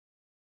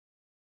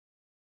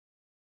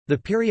The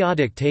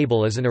periodic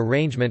table is an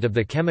arrangement of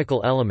the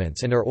chemical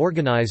elements and are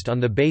organized on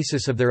the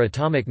basis of their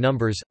atomic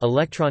numbers,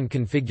 electron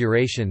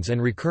configurations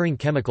and recurring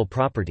chemical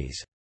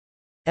properties.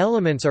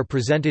 Elements are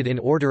presented in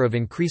order of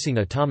increasing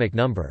atomic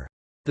number.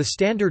 The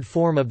standard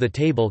form of the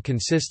table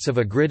consists of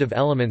a grid of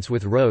elements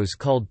with rows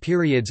called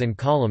periods and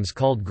columns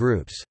called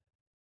groups.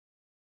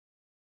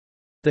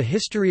 The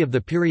history of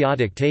the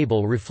periodic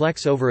table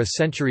reflects over a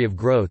century of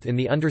growth in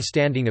the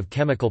understanding of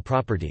chemical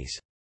properties.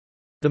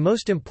 The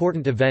most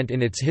important event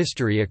in its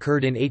history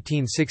occurred in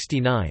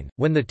 1869,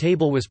 when the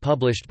table was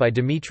published by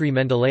Dmitry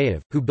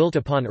Mendeleev, who built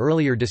upon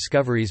earlier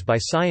discoveries by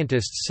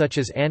scientists such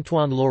as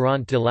Antoine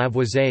Laurent de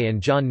Lavoisier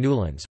and John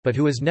Newlands, but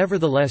who is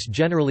nevertheless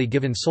generally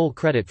given sole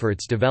credit for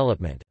its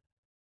development.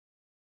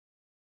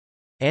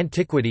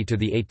 Antiquity to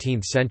the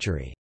 18th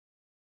century.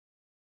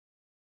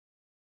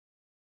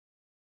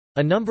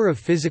 A number of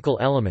physical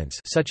elements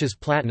such as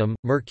platinum,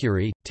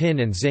 mercury, tin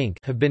and zinc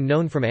have been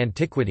known from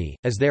antiquity,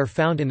 as they are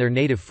found in their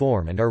native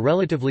form and are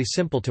relatively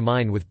simple to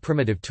mine with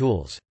primitive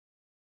tools.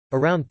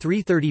 Around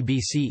 330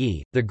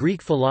 BCE, the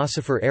Greek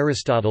philosopher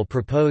Aristotle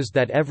proposed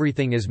that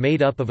everything is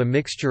made up of a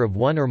mixture of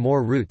one or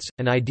more roots,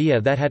 an idea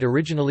that had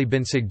originally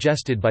been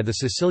suggested by the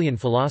Sicilian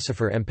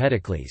philosopher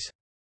Empedocles.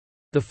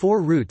 The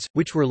four roots,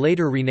 which were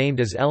later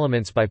renamed as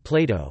elements by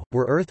Plato,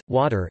 were earth,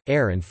 water,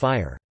 air and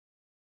fire.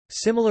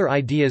 Similar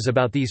ideas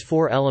about these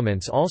four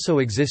elements also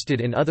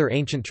existed in other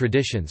ancient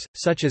traditions,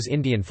 such as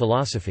Indian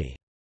philosophy.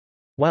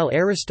 While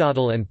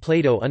Aristotle and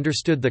Plato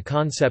understood the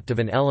concept of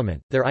an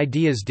element, their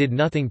ideas did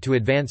nothing to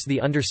advance the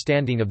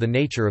understanding of the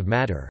nature of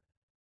matter.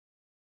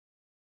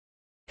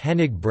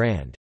 Hennig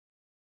Brand.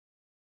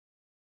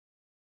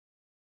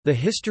 The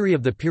history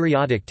of the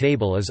periodic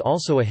table is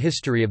also a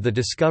history of the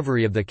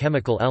discovery of the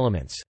chemical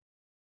elements.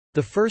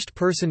 The first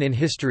person in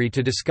history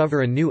to discover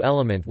a new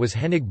element was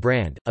Hennig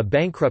Brand, a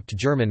bankrupt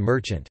German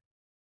merchant.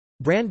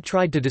 Brand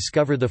tried to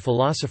discover the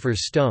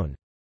philosopher's stone,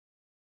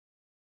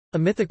 a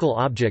mythical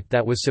object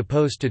that was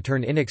supposed to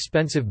turn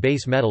inexpensive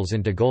base metals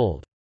into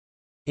gold.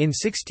 In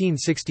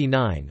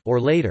 1669 or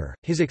later,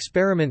 his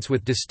experiments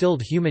with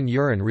distilled human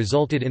urine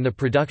resulted in the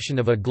production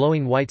of a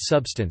glowing white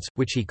substance,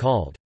 which he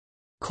called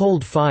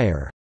cold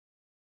fire,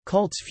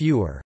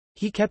 Kaltzfeuer.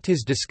 He kept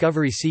his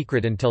discovery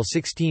secret until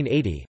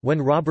 1680,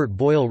 when Robert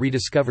Boyle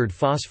rediscovered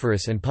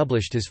phosphorus and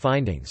published his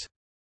findings.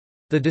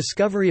 The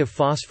discovery of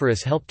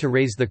phosphorus helped to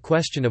raise the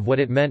question of what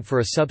it meant for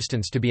a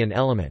substance to be an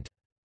element.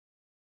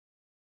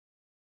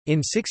 In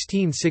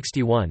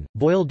 1661,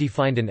 Boyle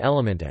defined an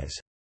element as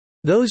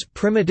those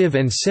primitive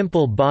and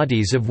simple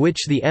bodies of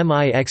which the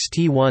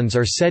mixed ones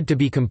are said to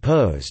be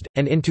composed,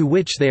 and into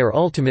which they are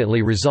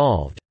ultimately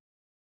resolved.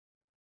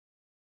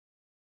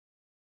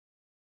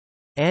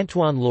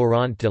 Antoine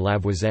Laurent de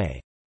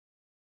Lavoisier.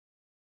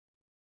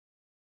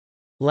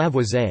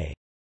 Lavoisier's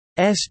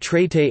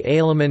Traité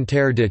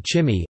élémentaire de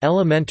chimie,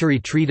 Elementary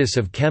Treatise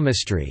of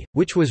Chemistry,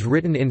 which was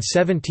written in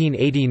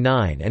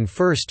 1789 and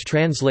first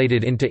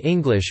translated into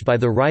English by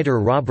the writer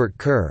Robert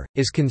Kerr,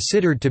 is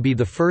considered to be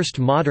the first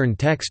modern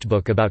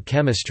textbook about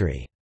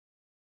chemistry.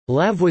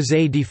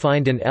 Lavoisier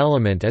defined an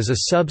element as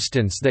a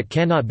substance that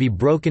cannot be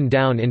broken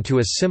down into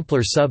a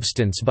simpler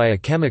substance by a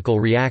chemical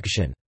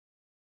reaction.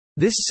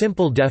 This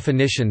simple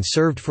definition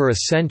served for a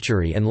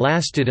century and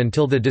lasted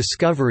until the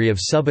discovery of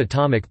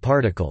subatomic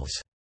particles.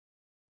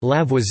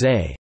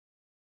 Lavoisier's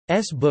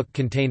book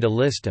contained a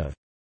list of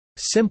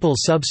simple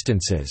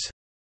substances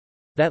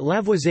that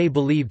Lavoisier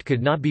believed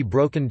could not be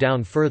broken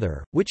down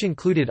further, which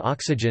included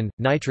oxygen,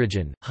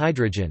 nitrogen,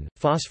 hydrogen,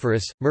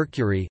 phosphorus,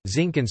 mercury,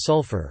 zinc and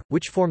sulfur,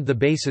 which formed the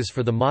basis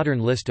for the modern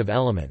list of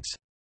elements.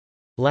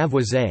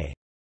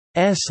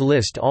 Lavoisier's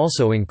list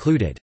also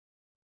included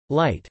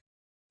light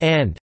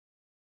and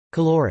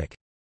caloric,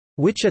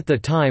 which at the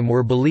time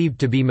were believed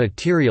to be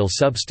material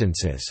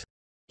substances.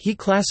 He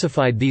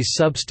classified these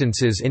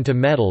substances into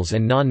metals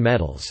and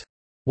non-metals.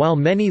 While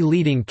many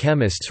leading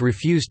chemists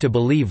refused to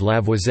believe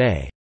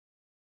Lavoisier's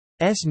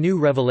new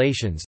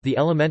revelations, the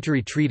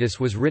elementary treatise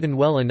was written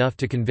well enough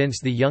to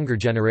convince the younger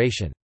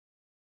generation.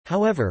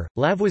 However,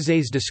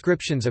 Lavoisier's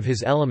descriptions of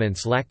his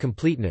elements lack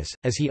completeness,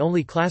 as he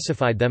only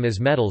classified them as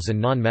metals and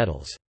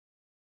non-metals.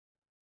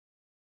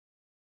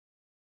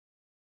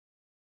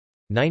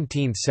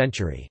 19th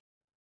century.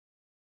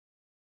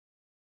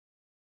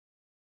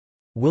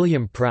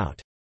 William Prout.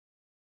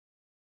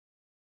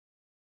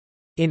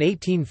 In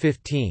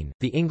 1815,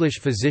 the English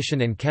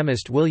physician and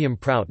chemist William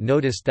Prout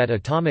noticed that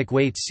atomic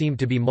weights seemed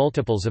to be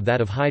multiples of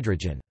that of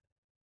hydrogen.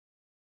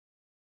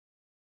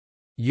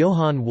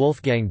 Johann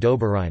Wolfgang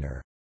Dobereiner.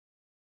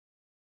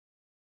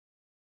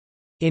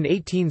 In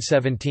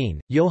 1817,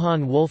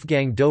 Johann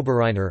Wolfgang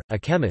Dobereiner, a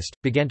chemist,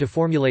 began to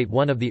formulate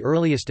one of the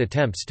earliest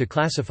attempts to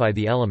classify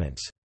the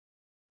elements.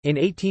 In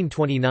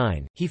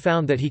 1829, he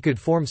found that he could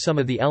form some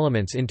of the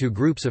elements into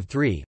groups of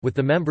three, with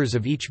the members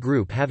of each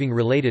group having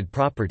related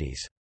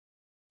properties.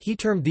 He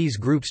termed these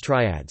groups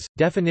triads.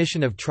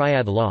 Definition of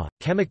triad law: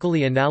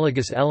 chemically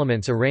analogous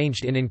elements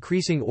arranged in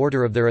increasing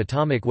order of their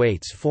atomic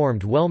weights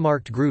formed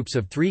well-marked groups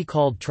of 3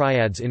 called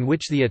triads, in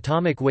which the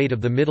atomic weight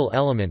of the middle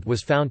element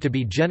was found to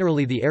be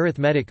generally the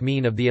arithmetic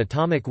mean of the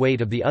atomic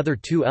weight of the other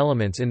 2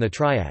 elements in the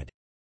triad: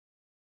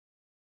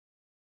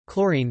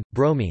 chlorine,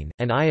 bromine,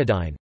 and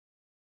iodine,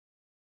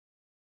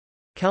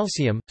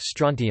 calcium,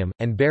 strontium,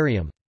 and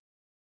barium,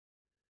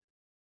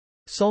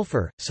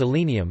 sulfur,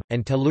 selenium,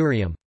 and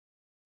tellurium,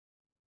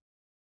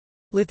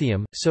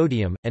 lithium,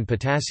 sodium, and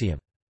potassium.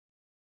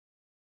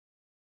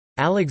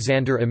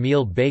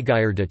 Alexandre-Émile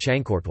Béguyer de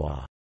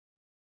Chancourtois.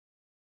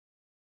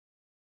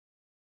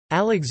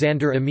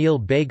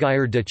 Alexandre-Émile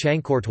Béguyer de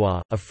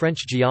Chancourtois, a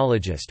French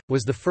geologist,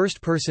 was the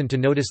first person to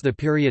notice the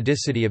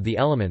periodicity of the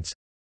elements,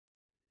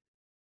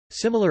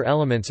 similar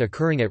elements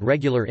occurring at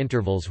regular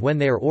intervals when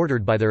they are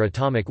ordered by their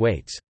atomic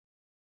weights.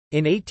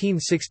 In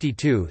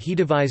 1862 he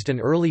devised an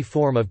early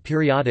form of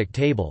periodic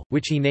table,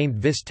 which he named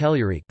vis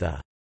tellurique,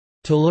 the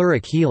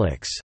telluric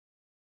helix,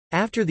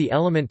 after the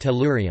element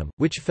tellurium,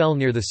 which fell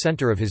near the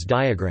center of his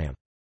diagram.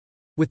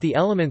 With the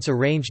elements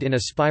arranged in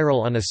a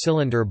spiral on a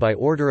cylinder by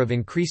order of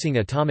increasing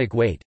atomic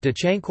weight, de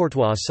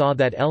Chancourtois saw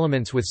that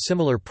elements with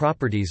similar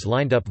properties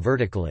lined up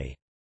vertically.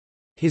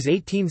 His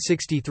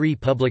 1863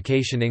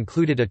 publication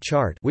included a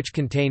chart which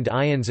contained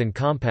ions and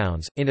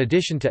compounds, in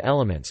addition to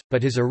elements,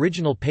 but his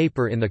original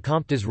paper in the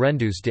Comptes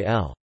rendus de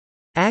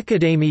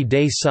l'Académie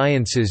des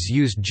Sciences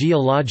used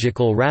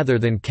geological rather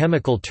than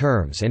chemical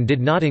terms and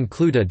did not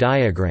include a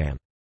diagram.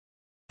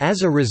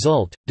 As a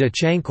result, de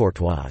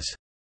Chancourtois'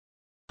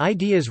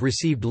 ideas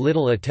received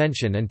little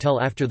attention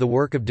until after the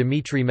work of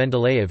Dmitry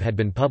Mendeleev had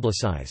been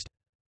publicized.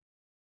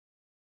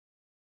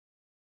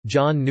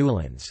 John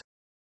Newlands.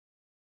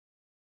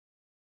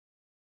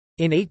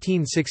 In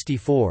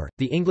 1864,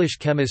 the English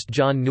chemist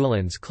John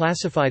Newlands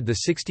classified the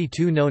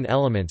 62 known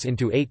elements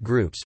into 8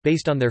 groups,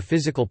 based on their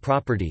physical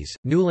properties.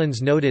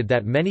 Newlands noted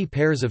that many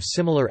pairs of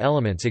similar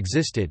elements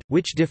existed,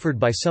 which differed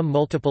by some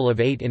multiple of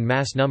 8 in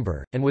mass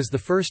number, and was the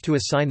first to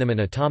assign them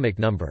an atomic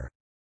number.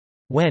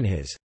 When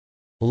his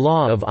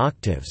Law of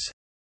Octaves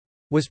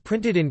was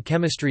printed in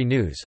Chemistry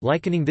News,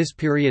 likening this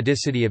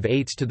periodicity of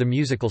 8s to the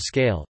musical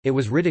scale, it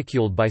was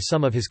ridiculed by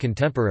some of his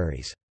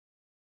contemporaries.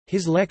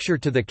 His lecture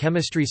to the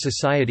Chemistry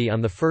Society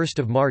on 1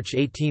 March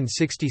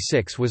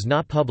 1866 was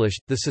not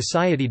published, the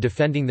Society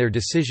defending their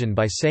decision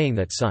by saying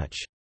that such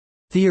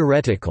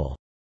theoretical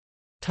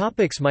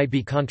topics might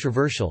be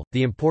controversial.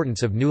 The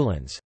importance of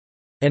Newlands'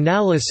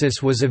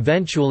 analysis was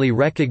eventually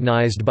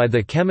recognized by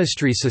the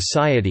Chemistry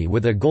Society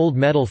with a gold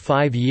medal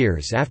 5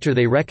 years after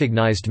they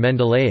recognized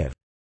Mendeleev's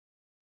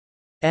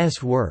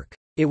work.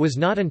 It was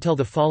not until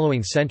the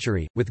following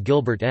century, with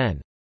Gilbert N.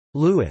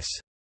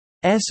 Lewis'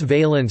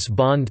 valence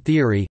bond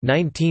theory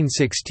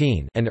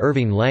 1916 and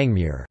Irving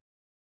Langmuir's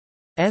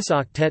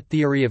octet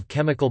theory of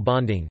chemical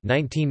bonding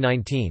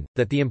 1919,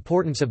 that the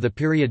importance of the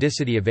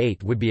periodicity of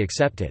 8 would be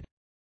accepted.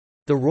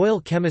 The Royal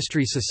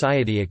Chemistry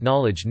Society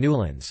acknowledged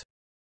Newlands'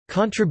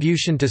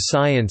 contribution to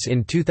science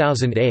in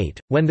 2008,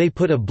 when they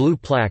put a blue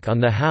plaque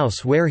on the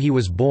house where he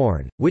was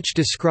born, which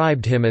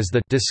described him as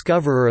the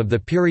discoverer of the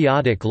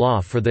periodic law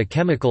for the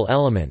chemical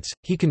elements.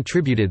 He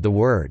contributed the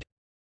word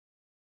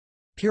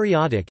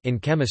periodic in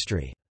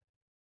chemistry.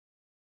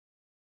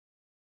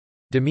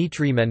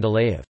 Dmitry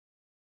Mendeleev.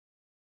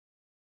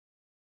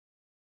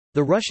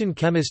 The Russian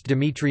chemist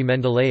Dmitry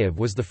Mendeleev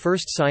was the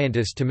first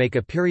scientist to make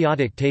a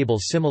periodic table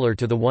similar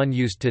to the one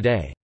used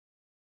today.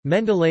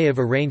 Mendeleev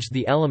arranged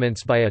the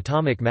elements by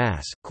atomic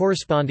mass,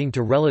 corresponding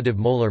to relative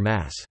molar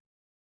mass.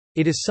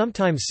 It is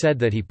sometimes said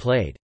that he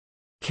played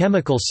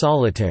chemical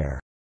solitaire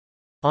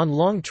on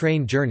long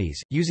train journeys,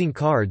 using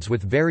cards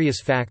with various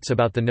facts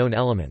about the known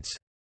elements.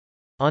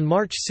 On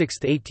March 6,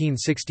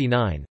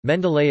 1869,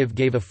 Mendeleev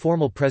gave a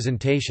formal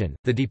presentation,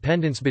 The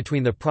Dependence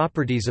Between the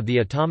Properties of the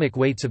Atomic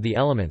Weights of the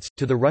Elements,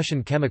 to the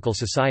Russian Chemical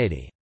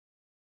Society.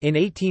 In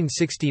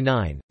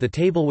 1869, the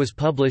table was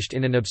published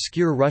in an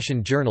obscure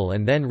Russian journal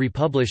and then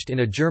republished in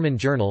a German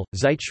journal,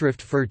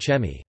 Zeitschrift für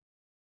Chemie.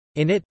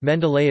 In it,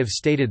 Mendeleev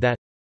stated that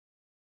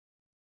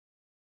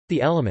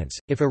the elements,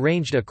 if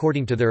arranged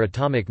according to their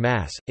atomic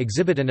mass,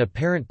 exhibit an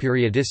apparent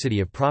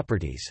periodicity of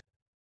properties.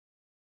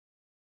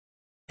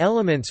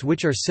 Elements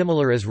which are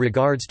similar as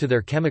regards to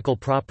their chemical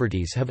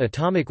properties have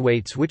atomic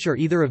weights which are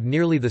either of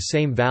nearly the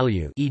same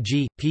value,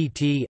 e.g.,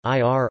 Pt,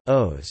 Ir,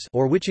 Os,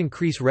 or which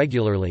increase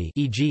regularly,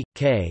 e.g.,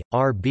 K,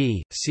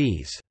 Rb,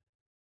 Cs.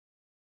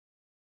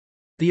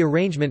 The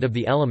arrangement of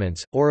the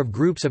elements, or of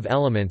groups of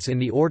elements in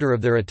the order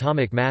of their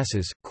atomic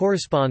masses,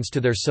 corresponds to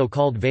their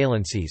so-called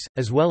valencies,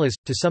 as well as,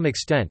 to some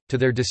extent, to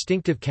their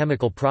distinctive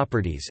chemical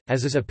properties,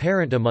 as is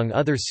apparent among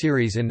other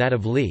series in that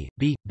of Li,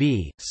 B,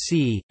 B,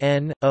 C,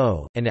 N,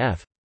 O, and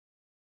F.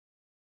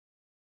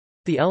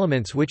 The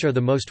elements which are the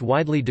most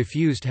widely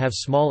diffused have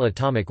small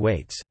atomic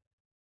weights.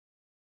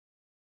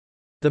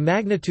 The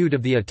magnitude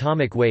of the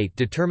atomic weight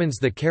determines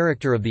the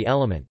character of the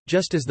element,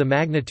 just as the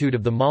magnitude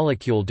of the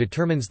molecule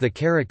determines the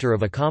character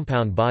of a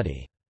compound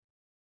body.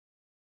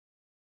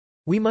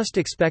 We must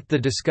expect the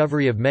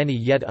discovery of many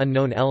yet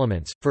unknown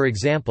elements, for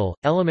example,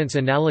 elements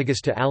analogous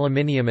to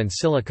aluminium and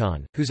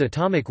silicon, whose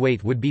atomic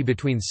weight would be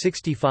between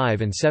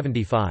 65 and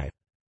 75.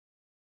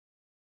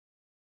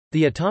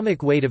 The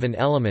atomic weight of an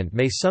element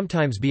may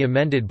sometimes be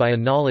amended by a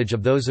knowledge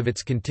of those of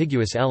its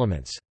contiguous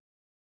elements.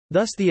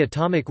 Thus the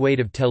atomic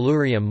weight of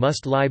tellurium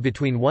must lie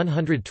between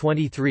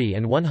 123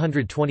 and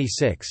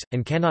 126,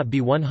 and cannot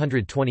be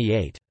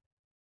 128.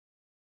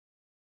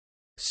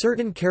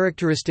 Certain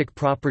characteristic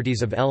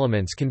properties of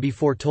elements can be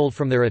foretold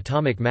from their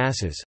atomic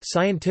masses.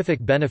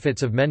 Scientific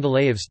benefits of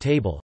Mendeleev's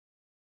table.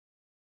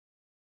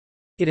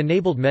 It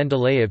enabled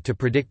Mendeleev to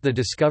predict the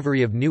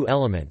discovery of new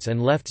elements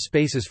and left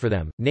spaces for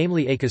them,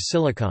 namely Aka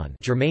silicon,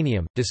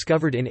 germanium,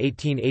 discovered in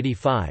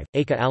 1885,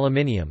 Aka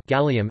aluminium,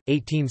 gallium,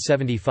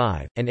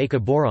 1875, and Aka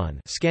boron,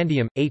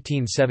 scandium,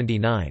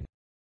 1879.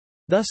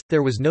 Thus,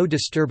 there was no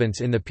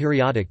disturbance in the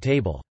periodic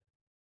table.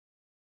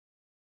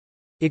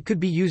 It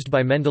could be used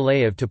by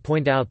Mendeleev to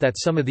point out that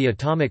some of the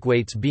atomic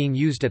weights being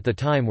used at the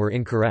time were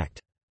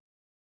incorrect.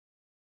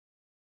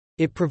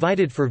 It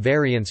provided for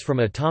variance from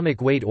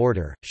atomic weight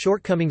order.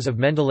 Shortcomings of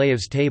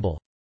Mendeleev's table.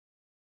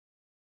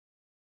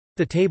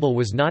 The table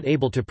was not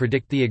able to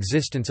predict the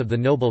existence of the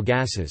noble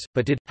gases,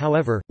 but did,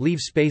 however,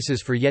 leave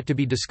spaces for yet to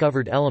be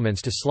discovered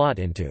elements to slot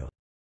into.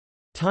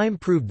 Time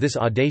proved this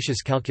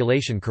audacious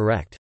calculation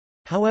correct.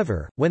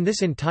 However, when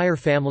this entire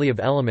family of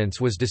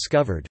elements was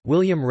discovered,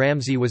 William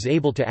Ramsay was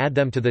able to add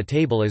them to the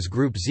table as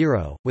group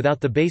 0, without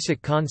the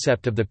basic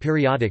concept of the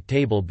periodic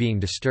table being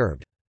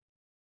disturbed.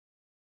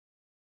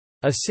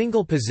 A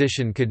single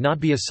position could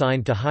not be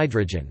assigned to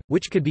hydrogen,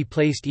 which could be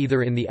placed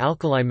either in the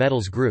alkali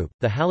metals group,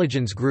 the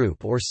halogens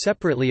group, or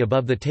separately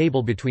above the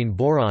table between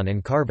boron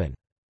and carbon.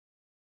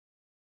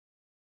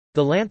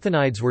 The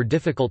lanthanides were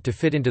difficult to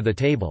fit into the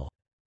table.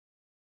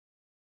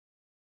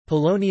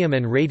 Polonium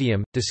and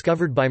radium,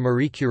 discovered by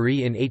Marie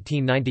Curie in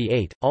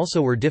 1898,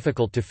 also were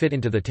difficult to fit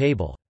into the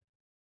table.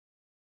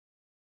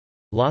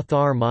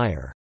 Lothar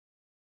Meyer.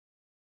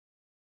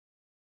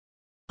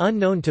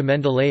 Unknown to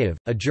Mendeleev,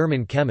 a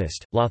German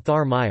chemist,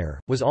 Lothar Meyer,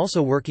 was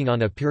also working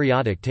on a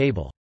periodic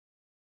table.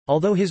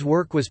 Although his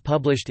work was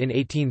published in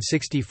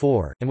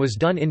 1864, and was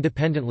done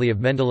independently of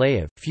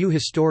Mendeleev, few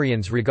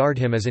historians regard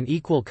him as an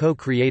equal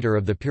co-creator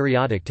of the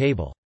periodic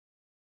table.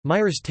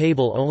 Meyer's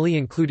table only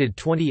included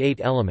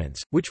 28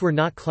 elements, which were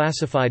not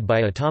classified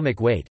by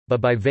atomic weight,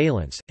 but by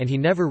valence, and he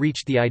never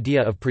reached the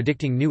idea of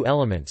predicting new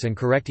elements and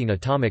correcting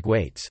atomic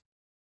weights.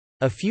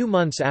 A few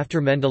months after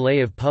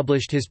Mendeleev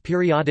published his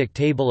periodic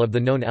table of the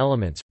known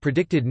elements,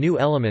 predicted new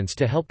elements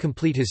to help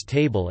complete his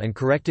table and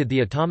corrected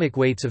the atomic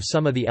weights of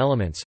some of the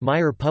elements,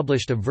 Meyer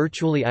published a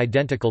virtually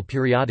identical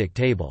periodic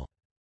table.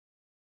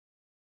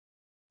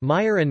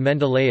 Meyer and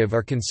Mendeleev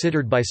are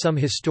considered by some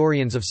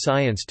historians of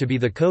science to be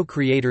the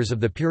co-creators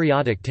of the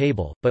periodic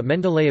table, but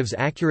Mendeleev's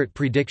accurate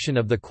prediction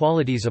of the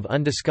qualities of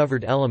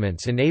undiscovered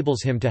elements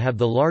enables him to have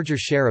the larger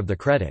share of the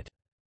credit.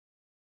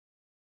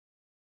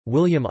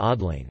 William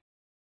Odling.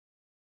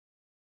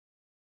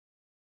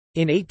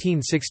 In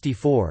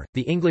 1864,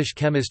 the English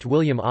chemist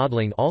William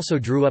Odling also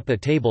drew up a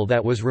table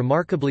that was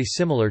remarkably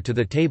similar to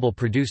the table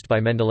produced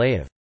by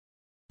Mendeleev.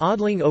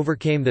 Odling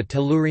overcame the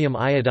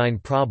tellurium-iodine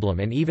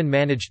problem and even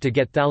managed to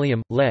get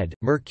thallium, lead,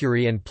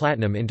 mercury and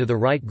platinum into the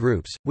right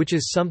groups, which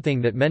is something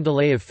that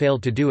Mendeleev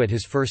failed to do at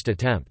his first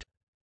attempt.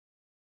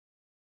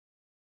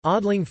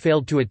 Odling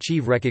failed to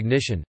achieve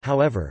recognition,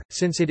 however,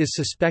 since it is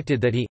suspected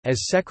that he,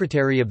 as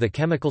Secretary of the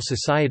Chemical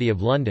Society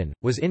of London,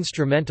 was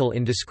instrumental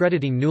in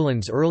discrediting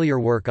Newland's earlier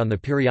work on the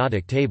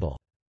periodic table.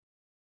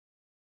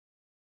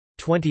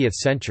 20th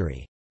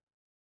century.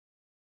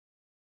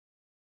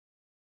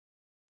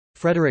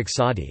 Frederick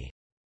Soddy.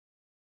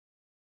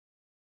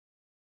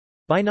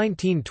 By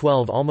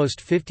 1912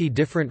 almost 50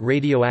 different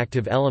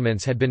radioactive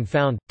elements had been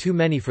found, too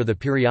many for the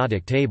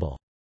periodic table.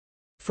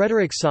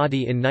 Frederick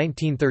Soddy in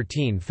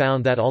 1913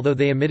 found that although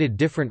they emitted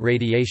different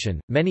radiation,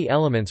 many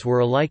elements were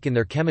alike in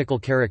their chemical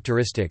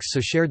characteristics,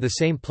 so shared the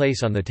same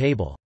place on the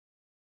table.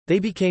 They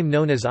became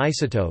known as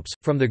isotopes,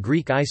 from the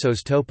Greek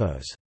isos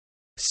topos,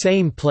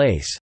 same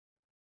place.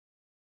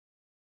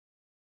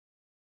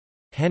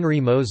 Henry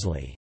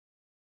Moseley.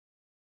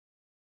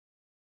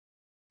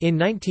 In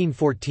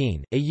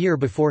 1914, a year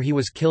before he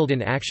was killed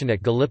in action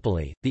at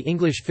Gallipoli, the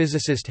English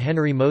physicist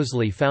Henry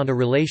Moseley found a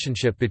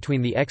relationship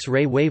between the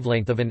X-ray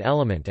wavelength of an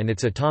element and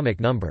its atomic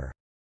number.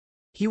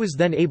 He was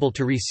then able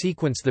to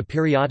resequence the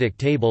periodic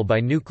table by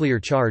nuclear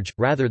charge,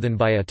 rather than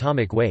by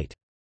atomic weight.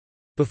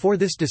 Before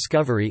this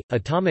discovery,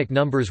 atomic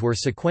numbers were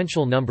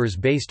sequential numbers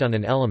based on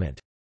an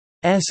element's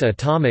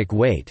atomic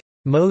weight.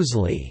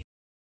 Moseley's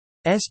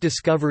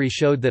discovery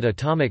showed that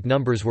atomic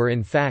numbers were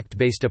in fact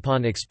based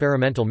upon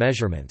experimental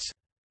measurements.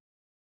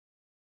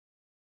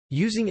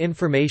 Using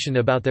information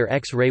about their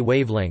X-ray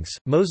wavelengths,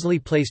 Moseley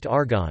placed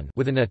argon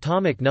with an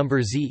atomic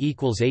number Z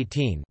equals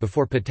 18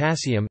 before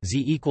potassium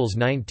Z equals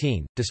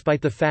 19,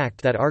 despite the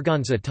fact that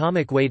argon's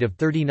atomic weight of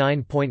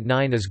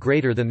 39.9 is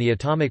greater than the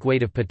atomic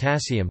weight of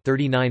potassium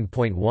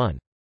 39.1.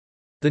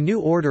 The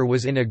new order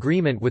was in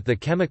agreement with the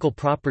chemical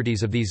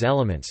properties of these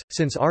elements,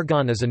 since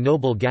argon is a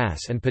noble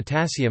gas and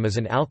potassium is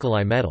an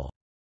alkali metal.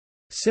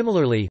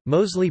 Similarly,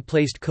 Moseley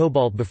placed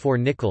cobalt before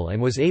nickel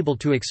and was able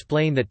to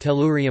explain that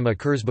tellurium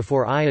occurs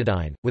before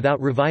iodine,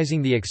 without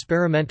revising the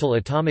experimental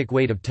atomic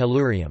weight of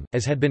tellurium,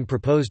 as had been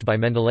proposed by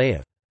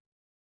Mendeleev.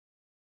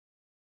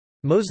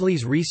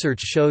 Moseley's research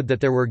showed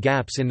that there were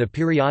gaps in the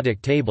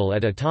periodic table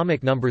at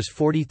atomic numbers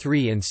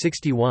 43 and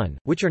 61,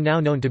 which are now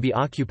known to be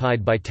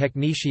occupied by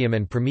technetium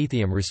and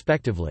promethium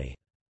respectively.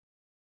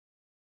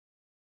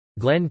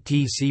 Glenn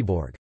T.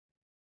 Seaborg.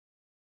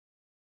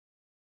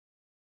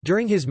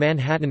 During his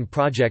Manhattan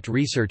Project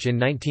research in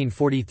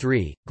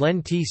 1943,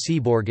 Glenn T.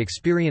 Seaborg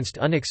experienced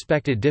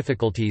unexpected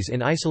difficulties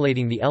in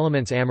isolating the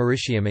elements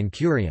americium and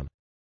curium.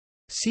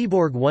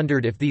 Seaborg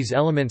wondered if these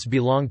elements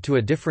belonged to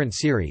a different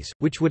series,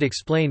 which would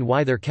explain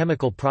why their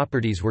chemical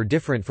properties were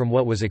different from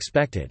what was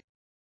expected.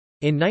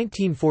 In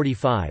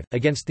 1945,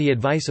 against the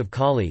advice of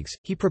colleagues,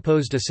 he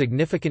proposed a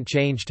significant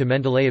change to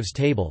Mendeleev's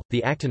table,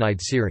 the actinide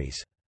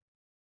series.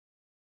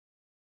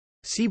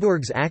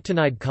 Seaborg's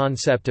actinide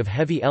concept of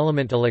heavy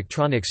element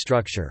electronic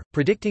structure,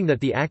 predicting that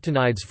the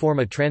actinides form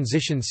a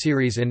transition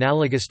series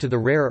analogous to the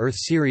rare earth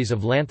series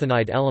of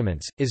lanthanide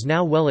elements, is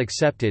now well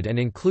accepted and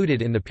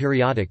included in the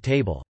periodic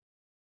table.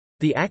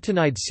 The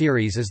actinide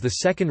series is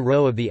the second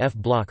row of the F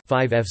block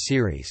 5F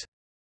series.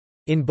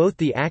 In both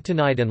the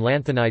actinide and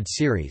lanthanide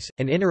series,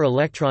 an inner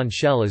electron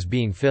shell is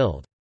being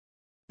filled.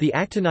 The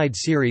actinide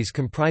series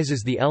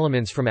comprises the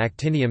elements from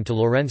actinium to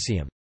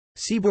lawrencium.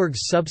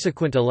 Seaborg's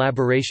subsequent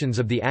elaborations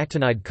of the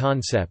actinide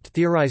concept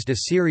theorized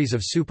a series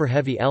of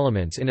superheavy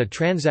elements in a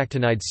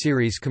transactinide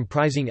series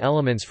comprising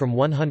elements from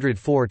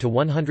 104 to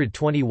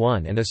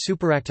 121 and a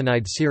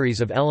superactinide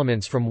series of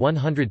elements from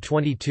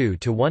 122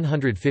 to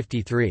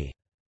 153.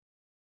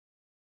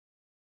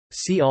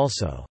 See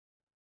also.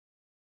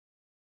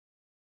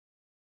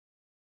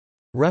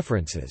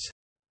 References.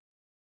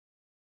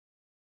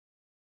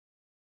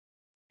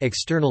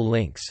 External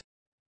links.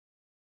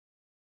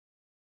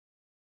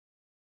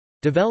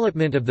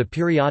 Development of the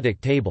Periodic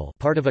Table,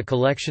 part of a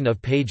collection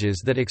of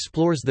pages that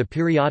explores the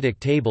periodic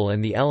table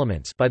and the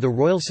elements, by the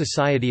Royal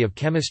Society of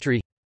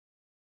Chemistry.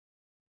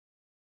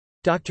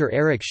 Dr.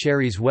 Eric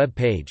Sherry's web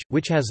page,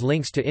 which has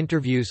links to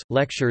interviews,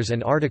 lectures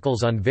and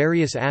articles on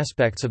various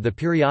aspects of the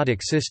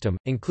periodic system,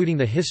 including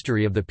the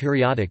history of the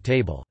periodic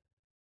table.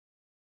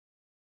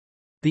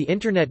 The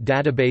Internet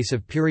Database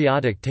of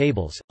Periodic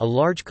Tables, a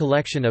large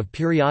collection of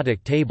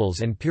periodic tables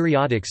and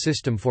periodic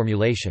system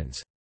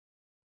formulations.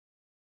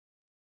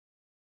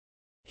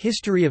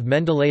 History of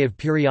Mendeleev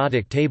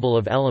Periodic Table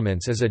of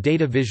Elements as a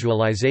data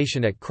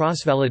visualization at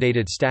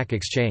Cross-Validated Stack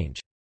Exchange.